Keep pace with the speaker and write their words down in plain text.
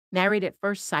Married at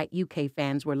First Sight UK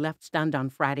fans were left stunned on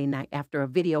Friday night after a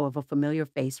video of a familiar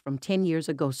face from 10 years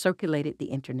ago circulated the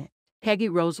internet. Peggy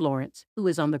Rose Lawrence, who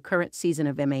is on the current season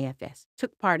of MAFS,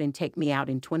 took part in Take Me Out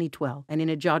in 2012 and in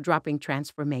a jaw-dropping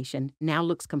transformation, now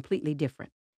looks completely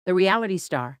different. The reality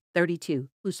star, 32,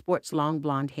 who sports long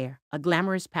blonde hair, a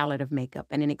glamorous palette of makeup,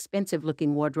 and an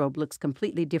expensive-looking wardrobe looks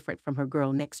completely different from her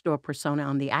girl-next-door persona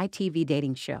on the ITV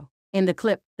dating show. In the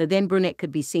clip, the then brunette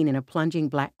could be seen in a plunging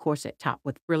black corset top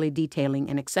with frilly detailing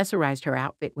and accessorized her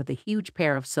outfit with a huge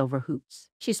pair of silver hoops.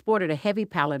 She sported a heavy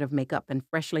palette of makeup and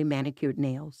freshly manicured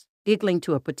nails. Giggling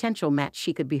to a potential match,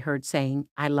 she could be heard saying,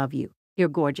 "I love you. You're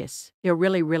gorgeous. You're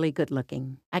really, really good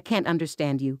looking. I can't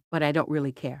understand you, but I don't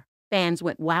really care." Fans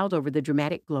went wild over the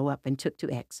dramatic glow-up and took to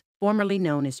X, formerly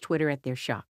known as Twitter, at their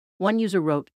shock. One user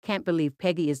wrote, "Can't believe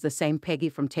Peggy is the same Peggy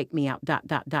from Take Me Out.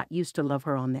 Used to love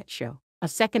her on that show." A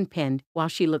second penned, "While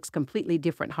she looks completely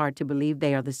different, hard to believe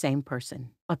they are the same person."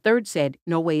 A third said,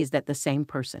 "No way is that the same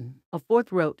person." A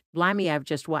fourth wrote, "Blimey, I've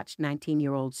just watched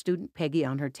 19-year-old student Peggy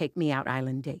on her Take Me Out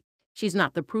Island date. She's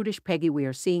not the prudish Peggy we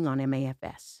are seeing on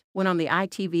MAFS." When on the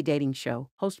ITV dating show,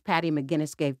 host Patty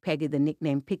McGuinness gave Peggy the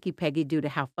nickname Picky Peggy due to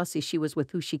how fussy she was with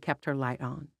who she kept her light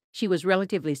on. She was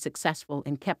relatively successful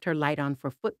and kept her light on for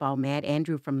football mad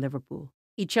Andrew from Liverpool.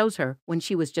 He chose her when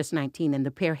she was just 19 and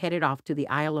the pair headed off to the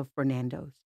Isle of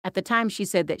Fernandos. At the time, she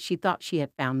said that she thought she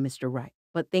had found Mr. Right,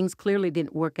 but things clearly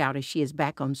didn't work out as she is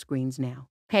back on screens now.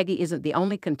 Peggy isn't the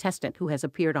only contestant who has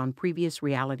appeared on previous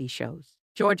reality shows.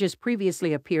 George has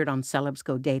previously appeared on Celebs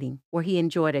Go Dating, where he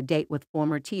enjoyed a date with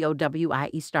former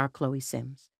TOWIE star Chloe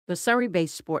Sims. The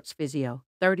Surrey-based sports physio,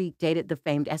 30, dated the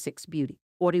famed Essex beauty,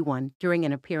 41, during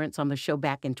an appearance on the show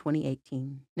back in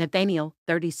 2018. Nathaniel,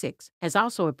 36, has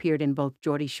also appeared in both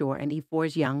Geordie Shore and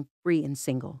E4's Young, Free and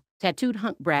Single. Tattooed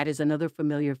hunk Brad is another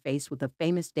familiar face with a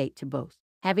famous date to boast,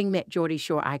 having met Geordie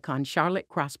Shore icon Charlotte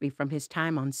Crosby from his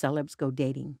time on Celebs Go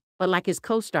Dating. But like his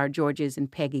co-star George's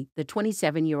and Peggy, the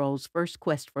 27-year-old's first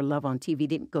quest for love on TV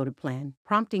didn't go to plan,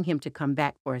 prompting him to come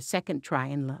back for a second try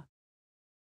in love.